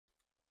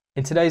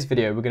In today's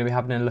video, we're going to be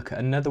having a look at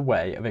another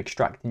way of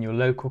extracting your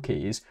local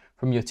keys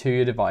from your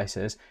Tuya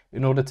devices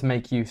in order to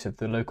make use of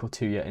the Local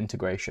Tuya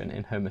integration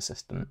in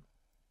HomeAssistant.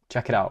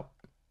 Check it out.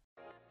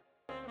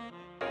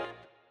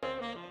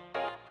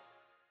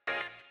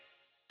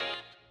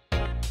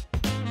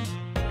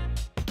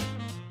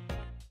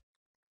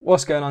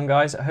 What's going on,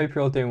 guys? I hope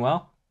you're all doing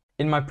well.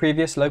 In my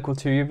previous Local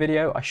Tuya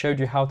video, I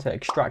showed you how to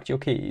extract your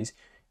keys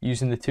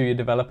using the Tuya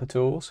developer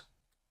tools.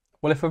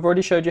 Well, if I've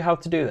already showed you how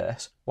to do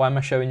this, why am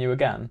I showing you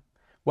again?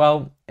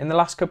 Well, in the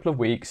last couple of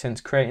weeks since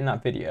creating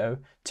that video,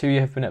 Tuya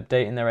have been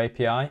updating their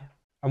API,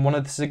 and one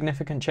of the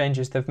significant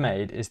changes they've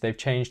made is they've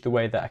changed the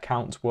way that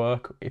accounts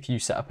work if you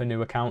set up a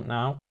new account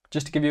now.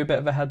 Just to give you a bit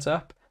of a heads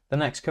up, the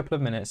next couple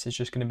of minutes is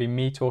just going to be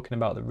me talking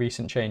about the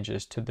recent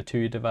changes to the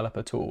Tuya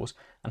developer tools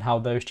and how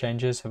those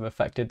changes have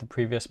affected the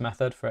previous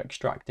method for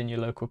extracting your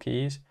local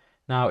keys.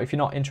 Now, if you're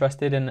not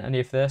interested in any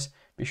of this,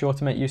 be sure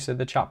to make use of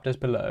the chapters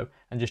below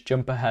and just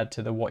jump ahead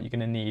to what you're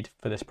going to need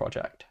for this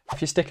project. If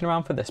you're sticking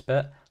around for this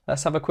bit,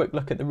 let's have a quick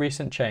look at the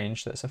recent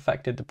change that's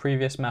affected the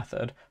previous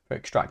method for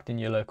extracting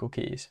your local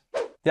keys.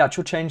 The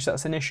actual change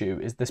that's an issue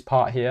is this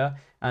part here,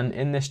 and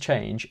in this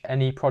change,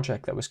 any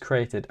project that was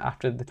created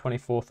after the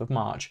 24th of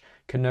March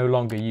can no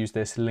longer use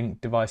this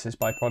linked devices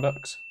by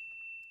products.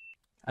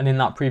 And in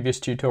that previous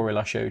tutorial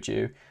I showed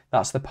you,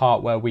 that's the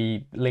part where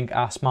we link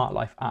our Smart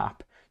Life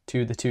app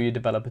to the Tuya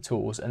developer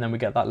tools, and then we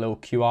get that little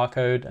QR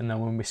code, and then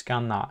when we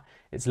scan that,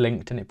 it's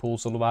linked and it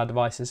pulls all of our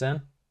devices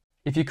in.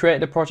 If you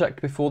created a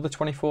project before the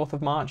 24th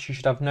of March, you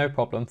should have no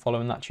problem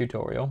following that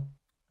tutorial.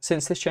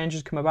 Since this change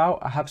has come about,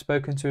 I have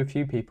spoken to a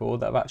few people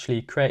that have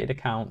actually created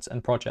accounts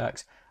and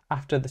projects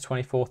after the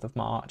 24th of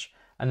March,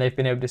 and they've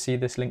been able to see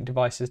this linked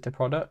devices to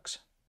products,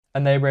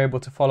 and they were able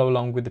to follow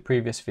along with the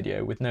previous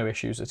video with no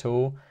issues at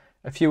all.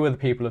 A few other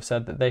people have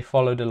said that they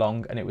followed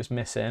along and it was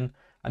missing,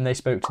 and they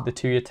spoke to the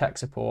Tuya tech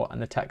support, and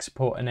the tech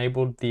support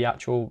enabled the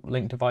actual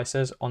linked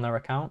devices on their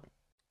account.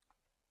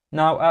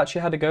 Now, I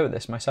actually had a go at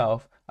this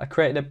myself. I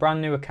created a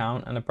brand new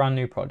account and a brand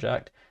new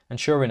project, and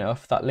sure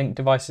enough, that linked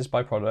devices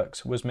by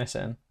products was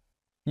missing.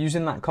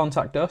 Using that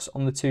contact us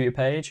on the Tuya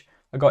page,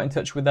 I got in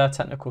touch with their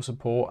technical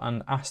support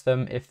and asked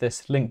them if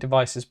this linked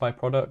devices by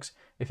products,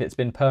 if it's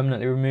been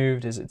permanently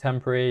removed, is it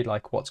temporary,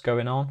 like what's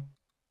going on?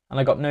 And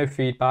I got no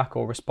feedback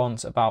or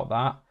response about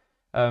that.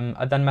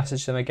 I then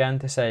messaged them again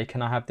to say,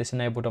 can I have this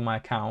enabled on my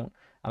account?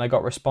 And I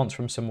got a response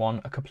from someone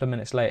a couple of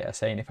minutes later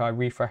saying if I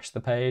refresh the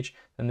page,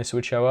 then this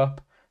would show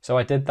up. So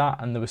I did that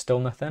and there was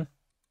still nothing.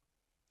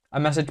 I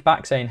messaged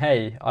back saying,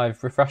 hey,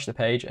 I've refreshed the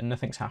page and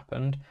nothing's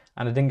happened,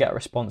 and I didn't get a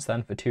response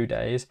then for 2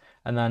 days.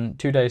 And then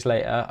 2 days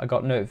later, I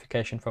got a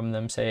notification from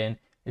them saying,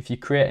 if you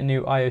create a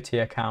new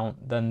IoT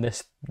account, then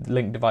this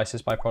linked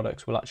devices by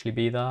products will actually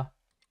be there.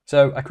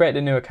 So I created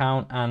a new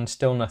account and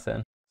still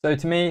nothing. So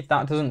to me,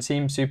 that doesn't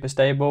seem super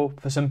stable.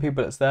 For some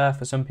people it's there,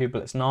 for some people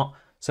it's not.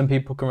 Some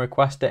people can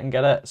request it and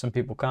get it, some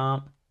people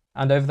can't.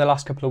 And over the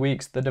last couple of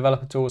weeks, the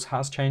developer tools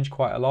has changed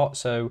quite a lot.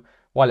 So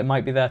while it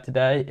might be there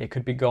today, it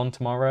could be gone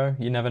tomorrow.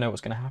 You never know what's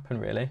going to happen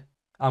really.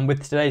 And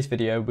with today's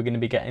video, we're going to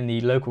be getting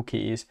the local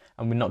keys,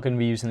 and we're not going to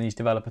be using these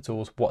developer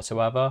tools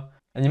whatsoever.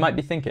 And you might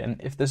be thinking,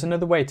 if there's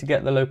another way to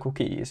get the local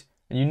keys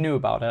and you knew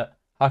about it,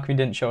 how come you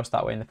didn't show us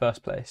that way in the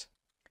first place?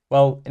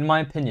 Well, in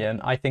my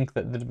opinion, I think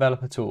that the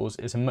developer tools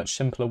is a much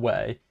simpler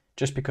way,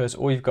 just because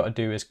all you've got to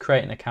do is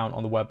create an account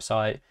on the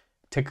website,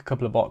 tick a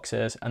couple of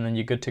boxes, and then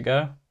you're good to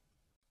go.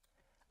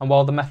 And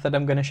while the method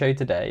I'm going to show you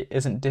today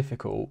isn't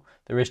difficult,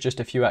 there is just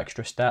a few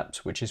extra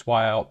steps, which is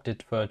why I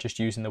opted for just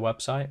using the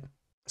website.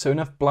 So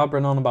enough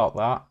blabbering on about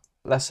that,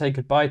 let's say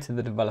goodbye to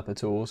the developer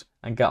tools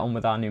and get on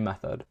with our new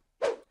method.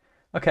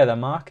 Okay then,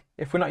 Mark,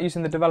 if we're not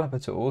using the developer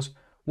tools,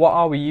 what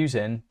are we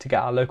using to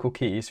get our local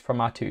keys from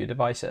our Tuya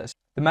devices?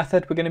 The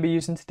method we're going to be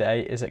using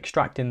today is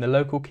extracting the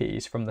local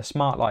keys from the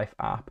Smart Life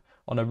app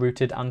on a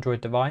rooted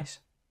Android device.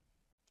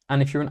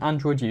 And if you're an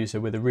Android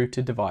user with a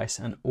rooted device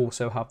and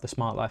also have the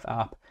Smart Life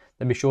app,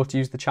 then be sure to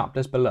use the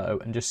chapters below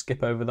and just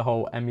skip over the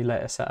whole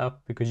emulator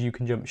setup, because you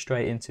can jump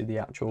straight into the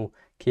actual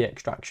key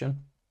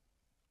extraction.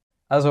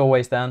 As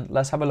always then,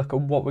 let's have a look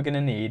at what we're going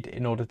to need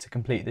in order to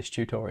complete this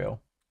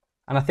tutorial.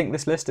 And I think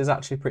this list is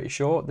actually pretty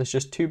short. There's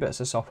just 2 bits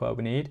of software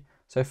we need.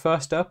 So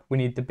first up, we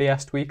need the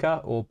BS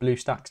tweaker or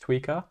BlueStacks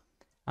tweaker.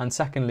 And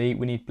secondly,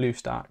 we need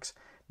BlueStacks.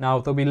 Now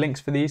there'll be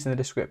links for these in the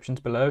descriptions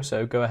below,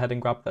 so go ahead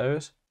and grab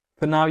those.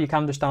 For now, you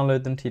can just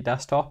download them to your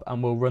desktop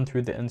and we'll run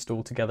through the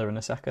install together in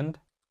a second.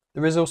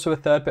 There is also a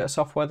third bit of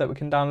software that we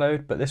can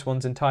download, but this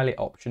one's entirely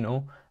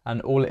optional,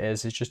 and all it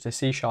is just a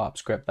C#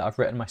 script that I've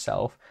written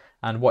myself,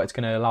 and what it's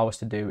going to allow us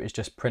to do is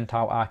just print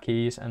out our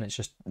keys, and it's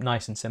just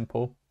nice and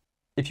simple.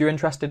 If you're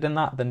interested in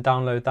that, then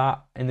download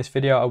that. In this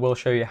video I will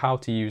show you how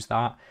to use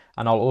that,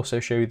 and I'll also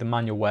show you the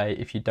manual way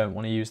if you don't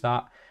want to use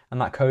that,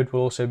 and that code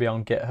will also be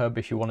on GitHub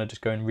if you want to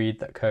just go and read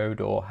that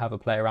code or have a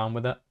play around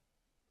with it.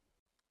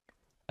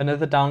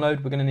 Another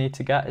download we're going to need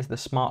to get is the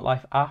Smart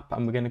Life app,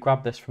 and we're going to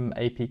grab this from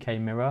APK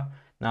Mirror.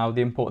 Now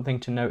the important thing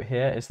to note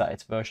here is that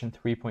it's version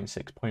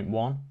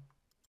 3.6.1,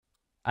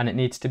 and it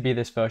needs to be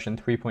this version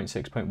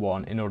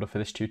 3.6.1 in order for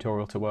this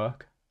tutorial to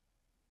work.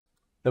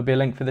 There'll be a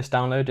link for this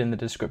download in the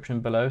description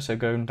below, so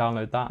go and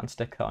download that and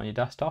stick that on your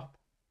desktop.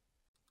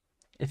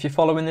 If you're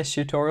following this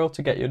tutorial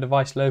to get your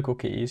device local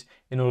keys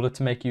in order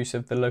to make use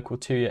of the Local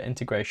Tuya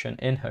integration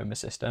in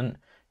HomeAssistant,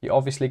 you're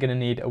obviously going to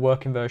need a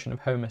working version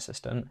of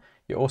HomeAssistant.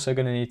 You're also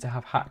going to need to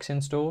have Hacks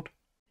installed.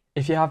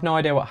 If you have no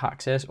idea what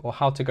Hacks is or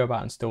how to go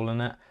about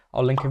installing it,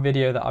 I'll link a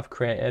video that I've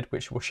created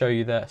which will show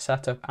you the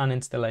setup and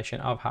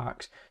installation of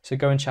Hacks, so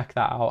go and check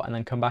that out and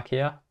then come back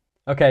here.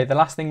 Okay, the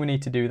last thing we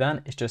need to do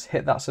then is just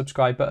hit that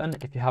subscribe button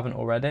if you haven't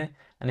already,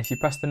 and if you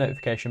press the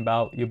notification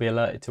bell, you'll be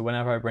alerted to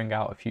whenever I bring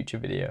out a future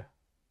video.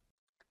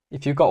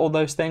 If you've got all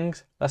those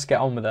things, let's get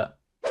on with it.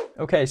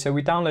 Okay, so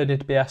we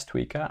downloaded BS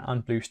Tweaker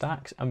and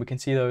BlueStacks, and we can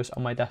see those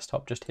on my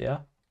desktop just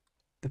here.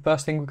 The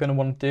first thing we're going to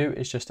want to do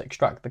is just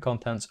extract the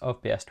contents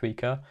of BS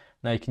Tweaker.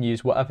 Now you can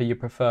use whatever your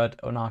preferred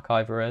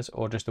unarchiver is,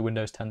 or just a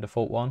Windows 10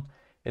 default one.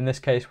 In this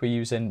case we're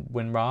using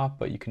WinRAR,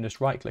 but you can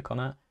just right click on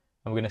it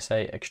and we're going to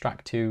say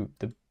extract to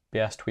the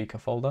BS Tweaker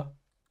folder.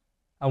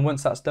 And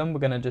once that's done, we're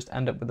going to just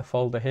end up with the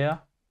folder here.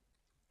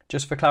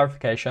 Just for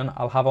clarification,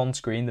 I'll have on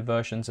screen the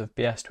versions of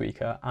BS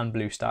Tweaker and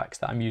BlueStacks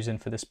that I'm using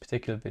for this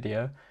particular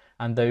video,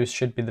 and those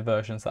should be the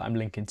versions that I'm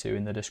linking to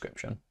in the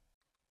description.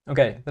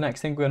 Okay, the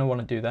next thing we're going to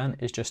want to do then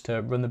is just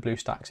to run the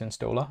BlueStacks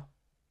installer.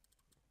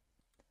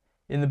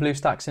 In the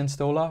BlueStacks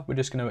installer, we're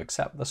just going to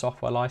accept the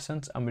software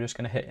license and we're just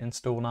going to hit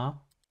install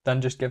now.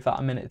 Then just give that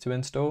a minute to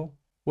install.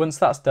 Once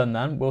that's done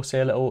then, we'll see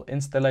a little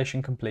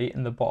installation complete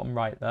in the bottom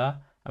right there,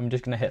 and we're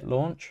just going to hit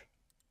launch.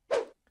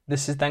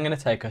 This is then going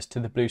to take us to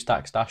the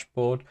BlueStacks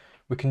dashboard.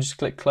 We can just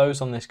click close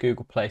on this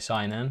Google Play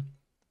sign in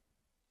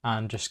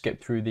and just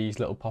skip through these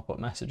little pop-up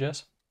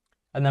messages.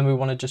 And then we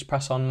want to just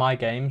press on My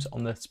Games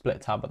on the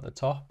split tab at the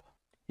top.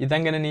 You're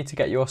then going to need to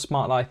get your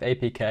SmartLife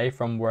APK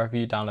from wherever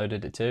you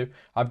downloaded it to.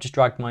 I've just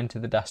dragged mine to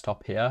the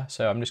desktop here,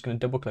 so I'm just going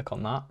to double click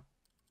on that.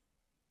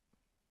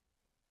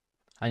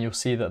 And you'll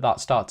see that that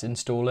starts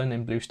installing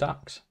in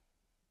BlueStacks.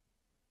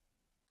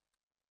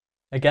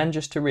 Again,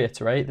 just to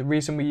reiterate, the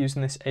reason we're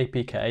using this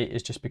APK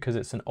is just because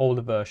it's an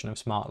older version of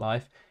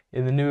SmartLife.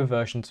 In the newer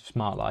versions of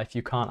SmartLife,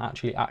 you can't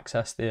actually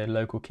access the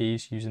local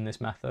keys using this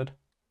method.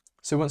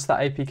 So once that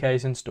APK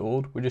is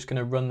installed, we're just going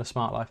to run the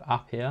SmartLife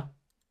app here.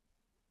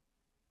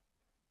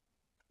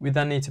 We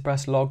then need to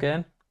press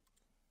login.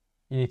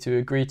 You need to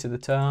agree to the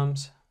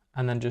terms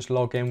and then just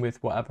log in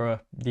with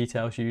whatever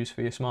details you use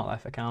for your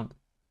SmartLife account.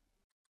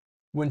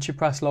 Once you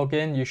press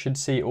login, you should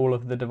see all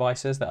of the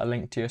devices that are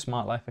linked to your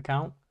SmartLife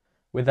account.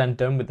 We're then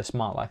done with the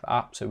SmartLife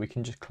app, so we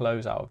can just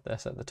close out of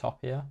this at the top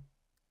here.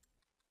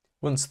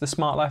 Once the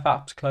SmartLife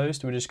app's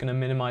closed, we're just going to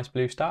minimize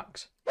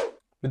BlueStacks.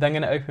 We're then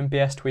going to open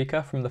BS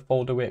Tweaker from the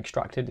folder we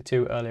extracted it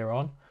to earlier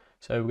on.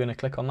 So we're going to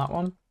click on that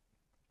one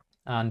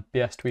and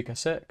BS Tweaker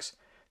 6.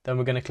 Then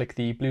we're going to click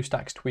the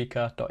BlueStacks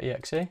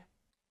tweaker.exe.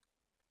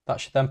 That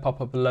should then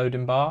pop up a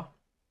loading bar.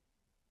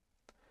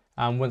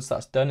 And once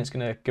that's done, it's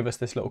going to give us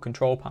this little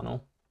control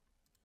panel.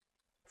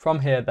 From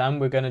here then,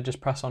 we're going to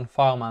just press on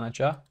File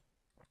Manager.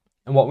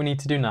 And what we need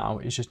to do now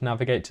is just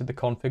navigate to the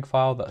config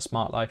file that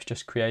SmartLife's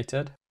just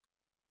created.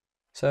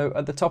 So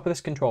at the top of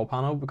this control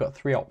panel, we've got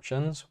three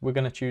options. We're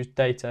going to choose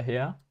data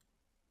here.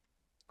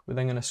 We're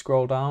then going to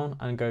scroll down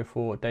and go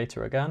for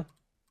data again.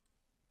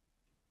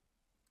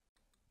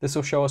 This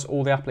will show us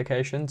all the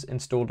applications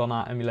installed on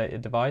our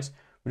emulated device.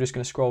 We're just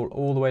going to scroll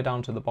all the way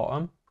down to the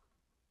bottom.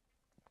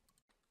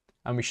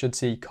 And we should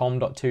see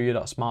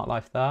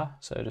com.tuya.smartlife there.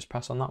 So just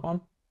press on that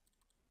one.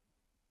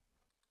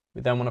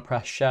 We then want to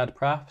press shared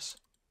prefs.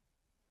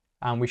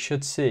 And we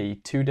should see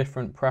two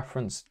different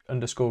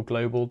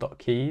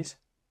preference_global.keys.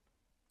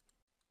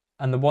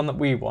 And the one that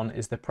we want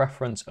is the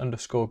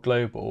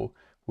preference_global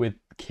with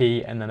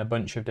key and then a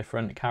bunch of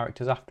different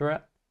characters after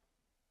it.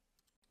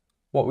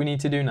 What we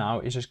need to do now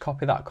is just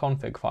copy that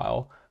config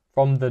file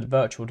from the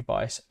virtual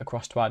device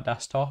across to our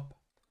desktop.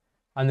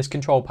 And this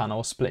control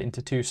panel is split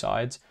into two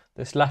sides.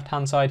 This left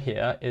hand side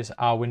here is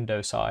our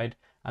Windows side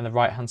and the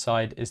right hand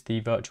side is the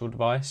virtual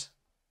device.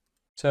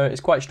 So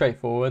it's quite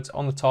straightforward.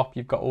 On the top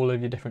you've got all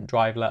of your different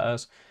drive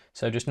letters,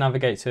 so just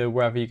navigate to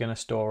wherever you're going to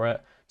store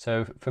it.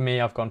 So for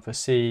me, I've gone for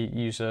C,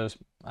 users,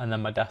 and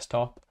then my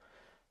desktop.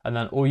 And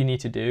then all you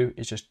need to do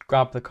is just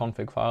grab the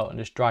config file and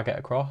just drag it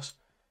across.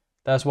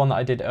 There's one that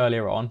I did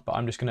earlier on, but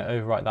I'm just going to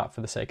overwrite that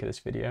for the sake of this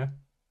video.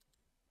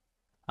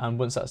 And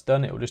once that's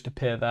done, it will just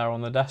appear there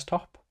on the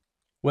desktop.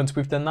 Once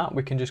we've done that,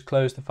 we can just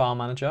close the file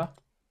manager.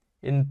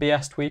 In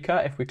BS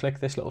Tweaker, if we click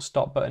this little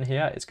stop button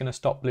here, it's going to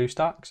stop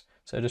BlueStacks.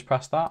 So just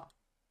press that.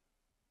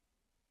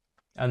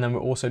 And then we're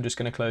also just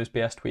going to close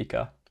BS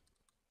Tweaker.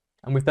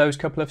 And with those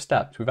couple of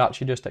steps, we've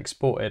actually just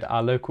exported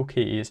our local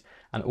keys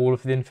and all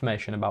of the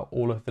information about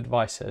all of the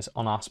devices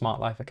on our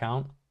SmartLife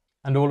account.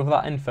 And all of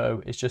that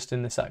info is just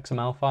in this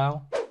XML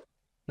file.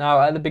 Now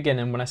at the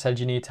beginning when I said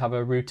you need to have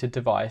a rooted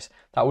device,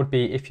 that would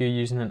be if you're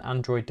using an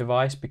Android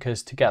device,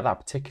 because to get that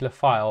particular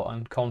file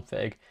and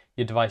config,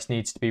 your device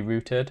needs to be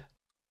rooted.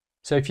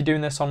 So if you're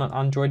doing this on an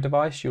Android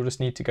device, you'll just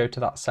need to go to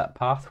that set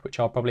path, which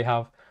I'll probably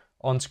have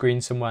on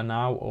screen somewhere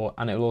now,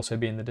 and it will also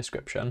be in the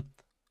description.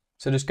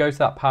 So just go to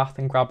that path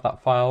and grab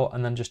that file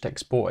and then just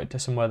export it to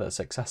somewhere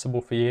that's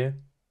accessible for you.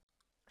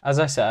 As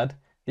I said,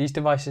 these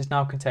devices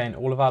now contain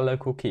all of our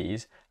local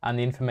keys and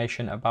the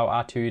information about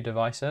our Tuya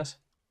devices.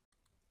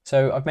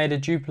 So I've made a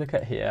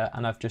duplicate here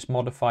and I've just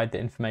modified the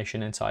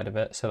information inside of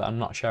it so that I'm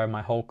not sharing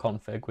my whole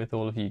config with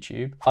all of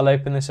YouTube. I'll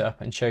open this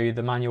up and show you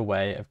the manual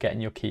way of getting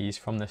your keys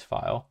from this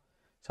file.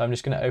 So I'm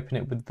just going to open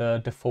it with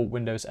the default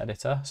Windows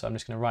editor. So I'm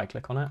just going to right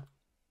click on it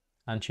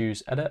and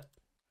choose edit.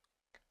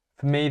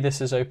 For me, this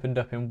has opened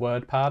up in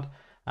WordPad,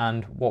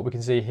 and what we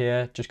can see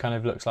here just kind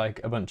of looks like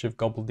a bunch of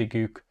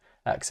gobbledygook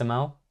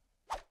XML.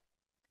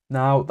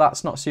 Now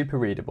that's not super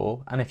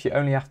readable, and if you're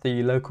only after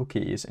your local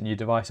keys and your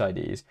device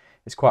IDs,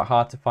 it's quite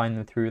hard to find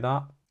them through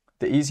that.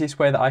 The easiest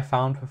way that I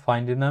found for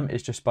finding them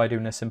is just by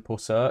doing a simple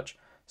search.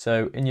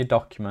 So in your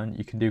document,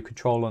 you can do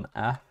Control and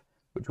F,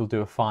 which will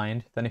do a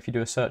find. Then if you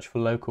do a search for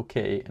local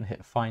key and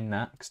hit find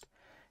next,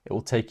 it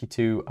will take you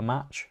to a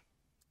match.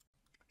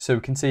 So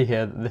we can see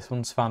here that this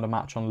one's found a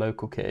match on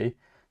local key.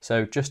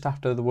 So just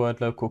after the word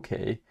local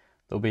key,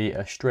 there'll be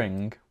a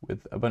string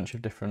with a bunch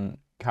of different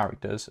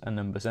characters and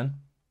numbers in.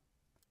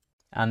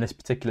 And this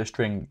particular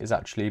string is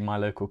actually my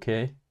local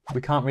key.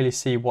 We can't really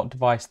see what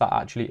device that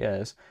actually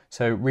is.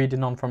 So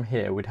reading on from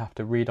here, we'd have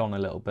to read on a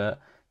little bit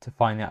to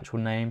find the actual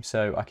name.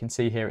 So I can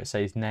see here it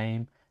says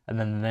name, and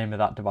then the name of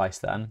that device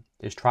then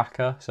is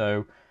tracker.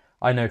 So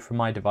I know from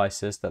my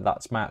devices that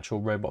that's my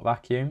actual robot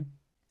vacuum.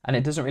 And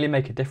it doesn't really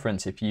make a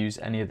difference if you use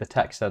any of the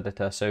text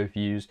editor. So if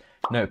you use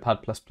Notepad++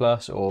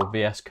 or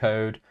VS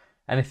Code,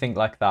 anything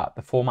like that,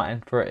 the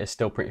formatting for it is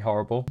still pretty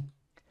horrible.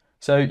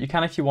 So you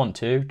can, if you want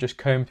to, just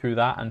comb through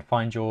that and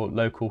find your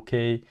local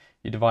key,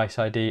 your device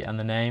ID and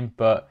the name,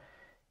 but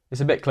it's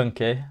a bit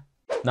clunky.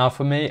 Now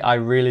for me, I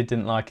really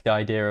didn't like the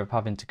idea of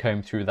having to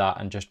comb through that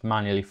and just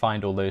manually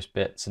find all those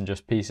bits and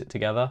just piece it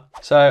together.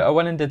 So I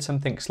went and did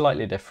something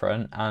slightly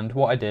different, and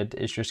what I did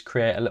is just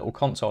create a little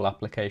console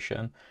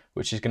application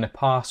which is going to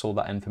parse all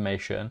that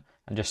information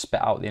and just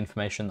spit out the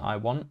information that I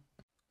want.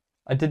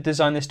 I did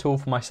design this tool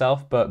for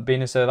myself, but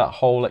being as though that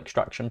whole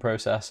extraction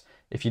process,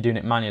 if you're doing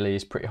it manually,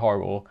 is pretty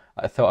horrible,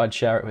 I thought I'd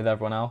share it with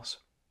everyone else.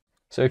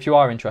 So if you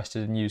are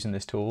interested in using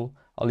this tool,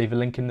 I'll leave a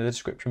link in the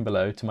description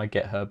below to my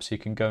GitHub so you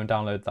can go and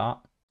download that.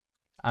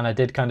 And I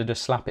did kind of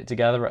just slap it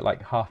together at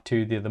like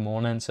 2:30 the other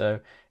morning, so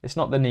it's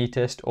not the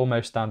neatest,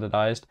 almost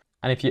standardized.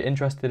 And if you're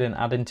interested in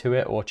adding to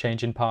it or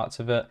changing parts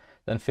of it,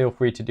 then feel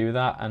free to do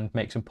that and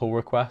make some pull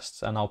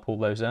requests and I'll pull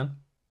those in.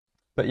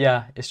 But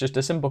yeah, it's just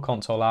a simple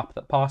console app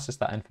that parses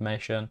that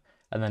information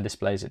and then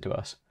displays it to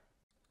us.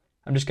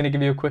 I'm just going to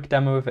give you a quick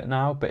demo of it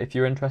now, but if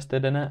you're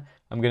interested in it,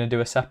 I'm going to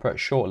do a separate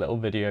short little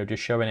video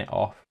just showing it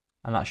off,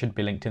 and that should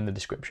be linked in the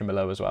description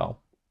below as well.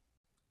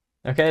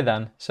 Okay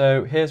then,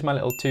 so here's my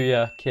little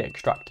Tuya key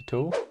extractor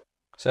tool.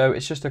 So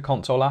it's just a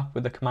console app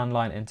with a command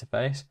line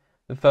interface.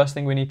 The first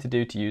thing we need to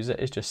do to use it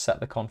is just set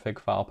the config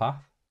file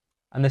path.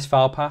 And this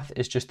file path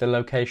is just the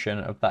location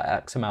of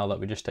that XML that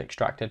we just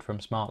extracted from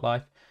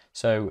SmartLife.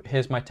 So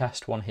here's my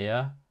test one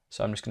here.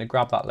 So I'm just going to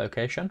grab that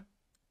location.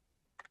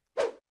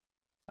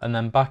 And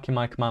then back in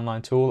my command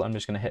line tool, I'm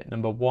just going to hit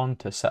number 1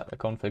 to set the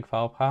config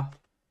file path.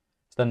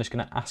 So then it's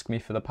going to ask me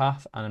for the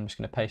path, and I'm just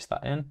going to paste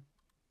that in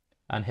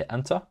and hit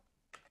enter.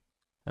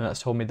 And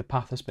that's told me the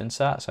path has been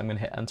set, so I'm going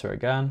to hit enter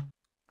again.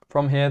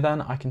 From here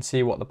then, I can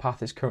see what the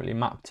path is currently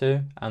mapped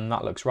to, and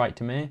that looks right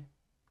to me.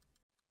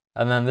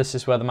 And then this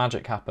is where the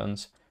magic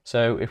happens.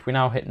 So if we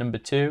now hit number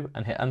 2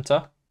 and hit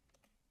enter,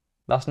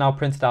 that's now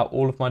printed out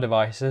all of my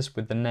devices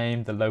with the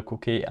name, the local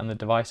key and the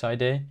device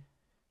ID.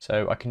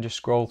 So I can just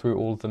scroll through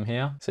all of them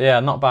here. So yeah,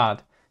 not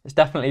bad. It's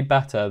definitely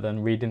better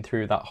than reading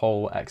through that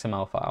whole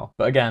XML file.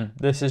 But again,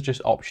 this is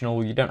just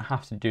optional. You don't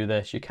have to do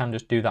this. You can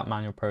just do that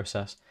manual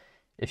process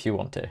if you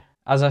want to.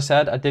 As I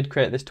said, I did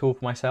create this tool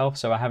for myself,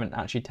 so I haven't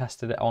actually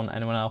tested it on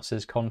anyone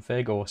else's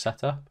config or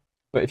setup.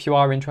 But if you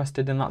are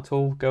interested in that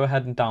tool, go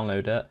ahead and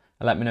download it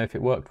and let me know if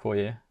it worked for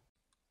you.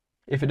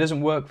 If it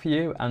doesn't work for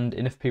you and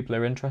enough people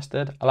are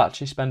interested, I'll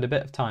actually spend a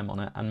bit of time on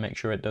it and make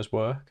sure it does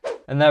work.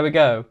 And there we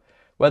go.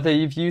 Whether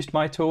you've used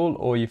my tool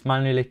or you've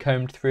manually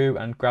combed through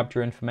and grabbed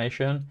your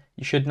information,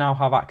 you should now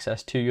have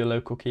access to your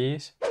local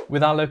keys.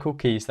 With our local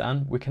keys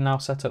then, we can now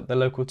set up the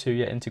Local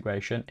Tuya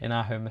integration in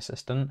our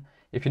HomeAssistant.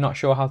 If you're not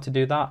sure how to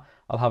do that,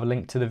 I'll have a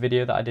link to the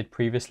video that I did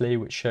previously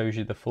which shows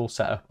you the full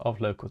setup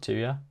of Local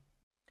Tuya.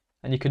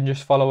 And you can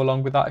just follow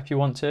along with that if you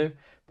want to,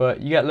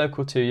 but you get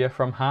Local Tuya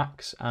from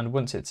Hacks, and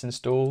once it's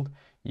installed,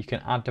 you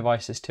can add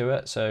devices to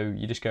it. So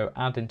you just go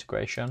add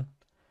integration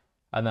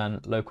and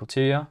then Local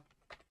Tuya,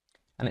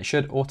 and it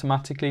should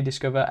automatically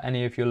discover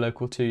any of your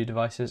Local Tuya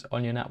devices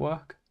on your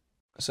network.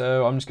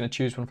 So I'm just going to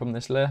choose one from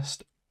this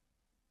list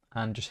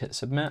and just hit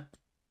submit.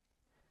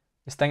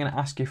 It's then going to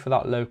ask you for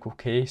that local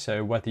key,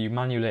 so whether you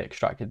manually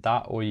extracted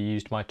that or you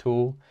used my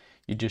tool,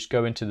 you just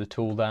go into the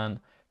tool then,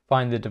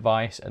 find the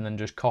device and then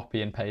just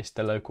copy and paste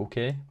the local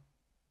key.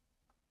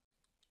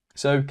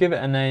 So give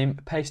it a name,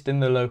 paste in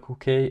the local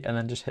key and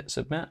then just hit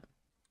submit.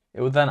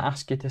 It will then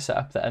ask you to set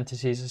up the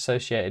entities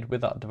associated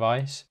with that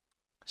device.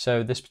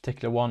 So this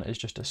particular one is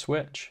just a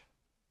switch.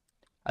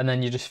 and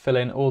then you just fill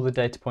in all the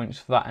data points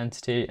for that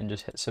entity and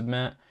just hit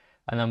submit.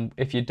 And then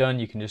if you're done,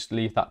 you can just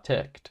leave that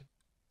ticked.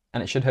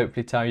 And it should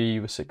hopefully tell you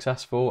you were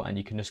successful, and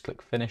you can just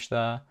click finish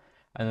there.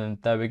 And then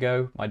there we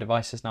go, my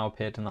device has now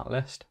appeared in that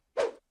list.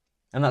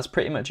 And that's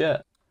pretty much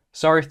it.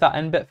 Sorry if that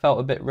end bit felt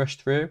a bit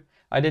rushed through.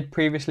 I did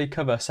previously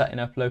cover setting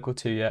up Local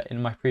Tuya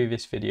in my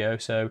previous video,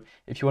 so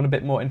if you want a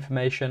bit more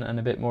information and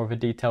a bit more of a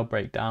detailed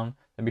breakdown,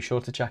 then be sure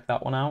to check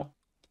that one out.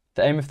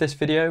 The aim of this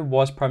video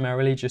was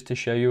primarily just to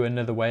show you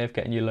another way of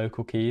getting your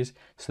local keys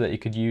so that you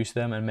could use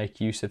them and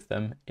make use of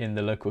them in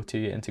the Local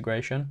Tuya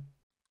integration.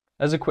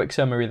 As a quick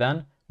summary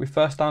then, we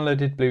first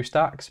downloaded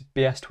BlueStacks,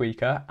 BS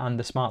Tweaker and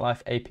the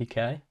SmartLife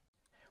APK.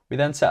 We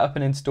then set up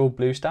and installed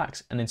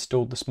BlueStacks and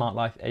installed the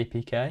SmartLife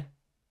APK.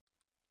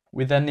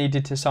 We then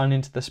needed to sign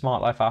into the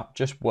SmartLife app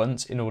just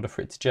once in order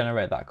for it to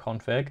generate that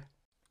config.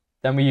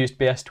 Then we used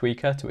BS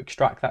Tweaker to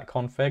extract that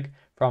config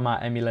from our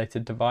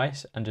emulated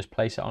device and just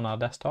place it on our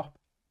desktop.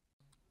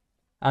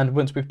 And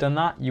once we've done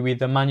that, you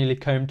either manually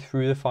combed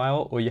through the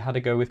file or you had to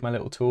go with my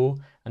little tool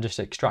and just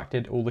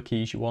extracted all the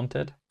keys you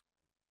wanted.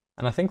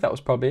 And I think that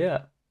was probably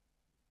it.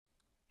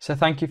 So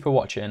thank you for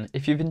watching.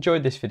 If you've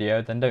enjoyed this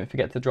video, then don't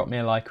forget to drop me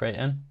a like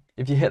rating.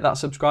 If you hit that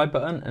subscribe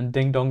button and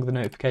ding dong the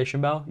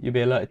notification bell, you'll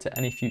be alerted to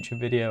any future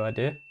video I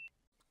do.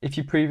 If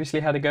you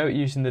previously had a go at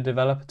using the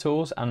developer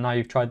tools and now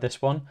you've tried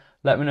this one,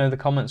 let me know in the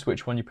comments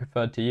which one you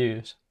preferred to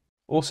use.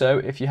 Also,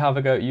 if you have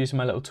a go at using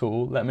my little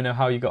tool, let me know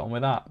how you got on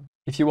with that.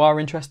 If you are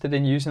interested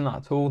in using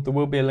that tool, there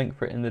will be a link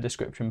for it in the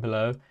description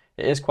below.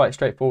 It is quite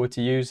straightforward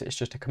to use, it's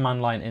just a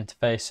command line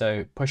interface,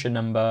 so push a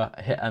number,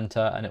 hit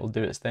enter and it will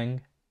do its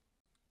thing.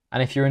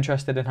 And if you're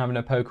interested in having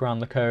a poke around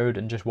the code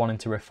and just wanting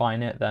to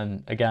refine it,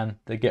 then again,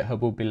 the GitHub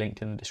will be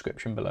linked in the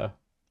description below.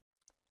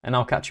 And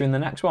I'll catch you in the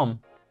next one.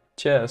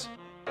 Cheers.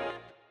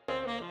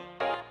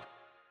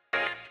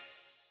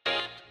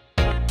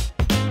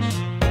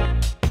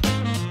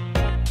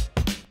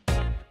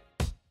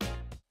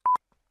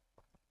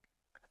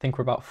 I think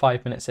we're about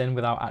 5 minutes in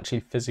without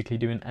actually physically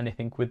doing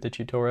anything with the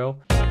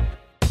tutorial.